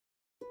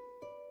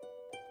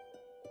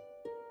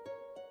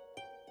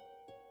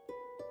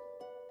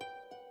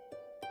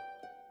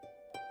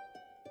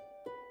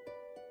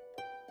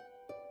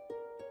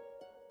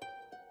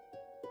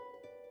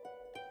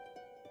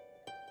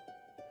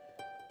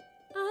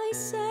I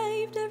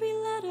saved every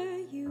letter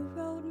you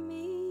wrote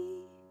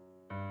me.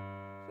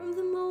 From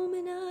the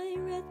moment I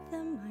read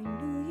them, I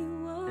knew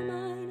you were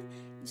mine.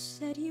 You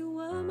said you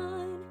were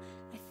mine,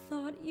 I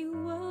thought you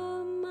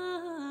were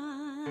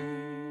mine.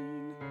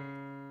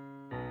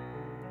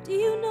 Do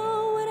you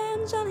know what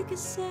Angelica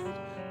said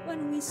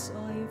when we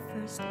saw your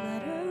first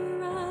letter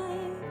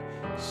arrive?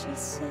 She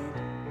said,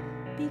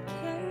 be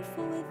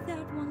careful with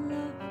that one,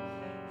 love.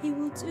 You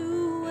will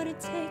do what it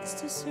takes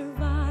to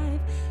survive.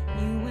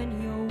 You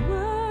and your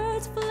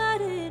words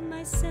flooded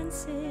my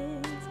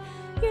senses.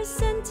 Your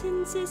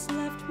sentences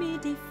left me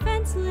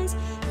defenseless.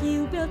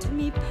 You built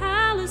me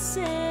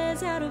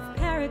palaces out of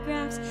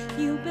paragraphs.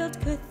 You built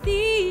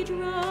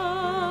cathedrals.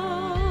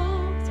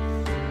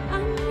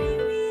 I'm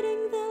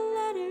rereading the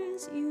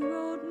letters you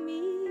wrote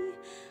me.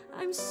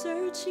 I'm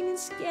searching and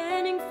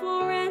scanning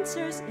for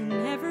answers in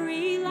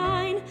every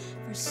line,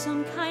 for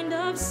some kind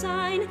of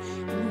sign.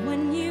 And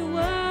when you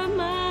were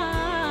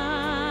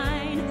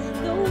mine,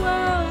 the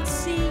world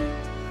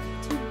seemed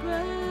to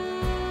burn.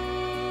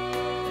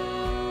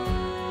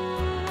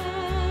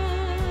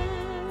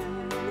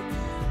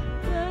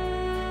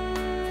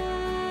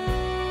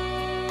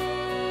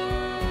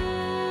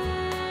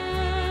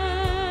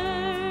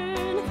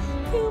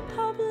 You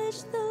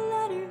published the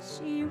letters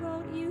she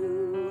wrote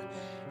you.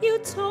 You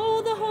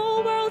told the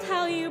whole world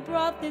how you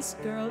brought this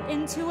girl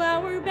into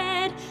our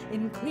bed.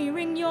 In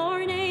clearing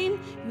your name,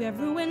 you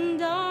have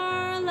ruined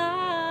our lives.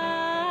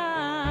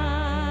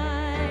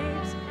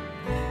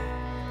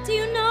 Do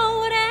you know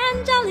what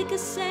Angelica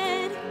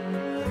said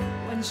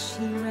when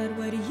she read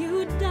what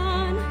you'd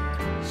done?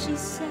 She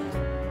said,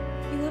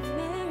 you have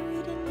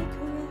married an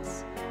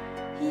Icarus.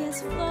 He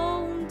has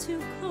flown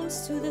too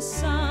close to the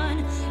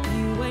sun.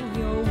 You and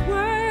your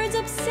words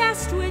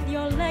obsessed with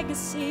your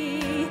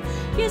legacy.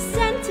 Your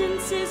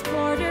sentences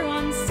border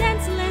on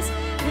senseless,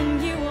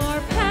 and you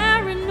are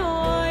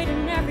paranoid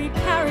in every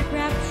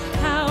paragraph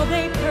how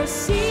they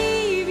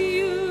perceive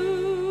you.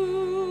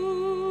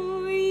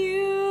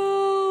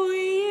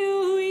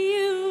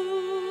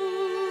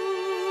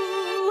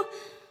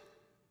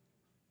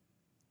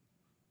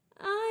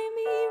 I'm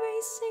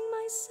erasing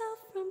myself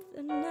from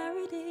the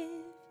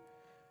narrative.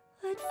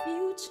 Let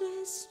future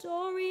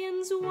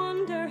historians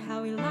wonder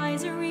how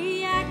Eliza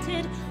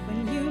reacted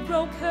when you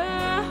broke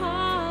her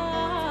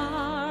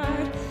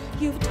heart.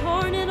 You've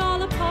torn it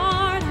all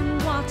apart. I'm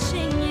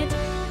watching it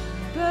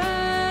burn.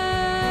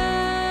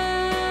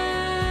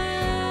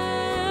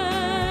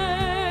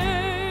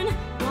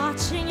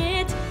 Watching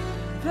it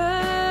burn.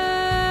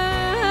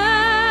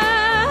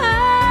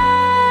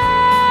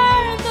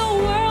 The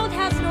world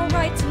has no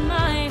right to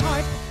my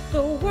heart.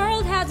 The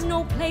world has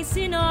no place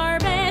in our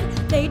bed.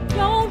 They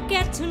don't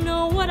get to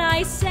know what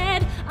I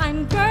said.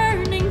 I'm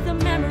burning the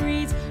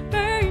memories,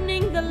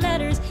 burning the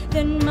letters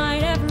that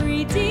might have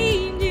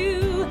redeemed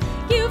you.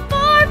 You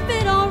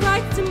forfeit all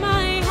right to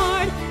my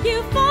heart.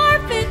 You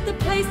forfeit the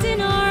place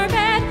in our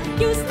bed.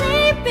 You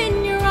sleep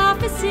in your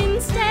office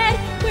instead,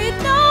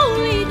 with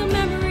only the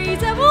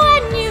memories of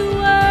when you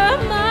were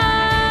mine.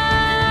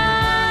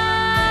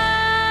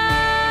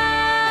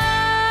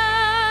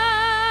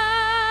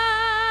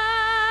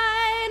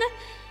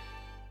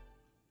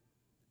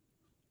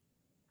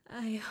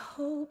 I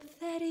hope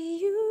that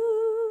you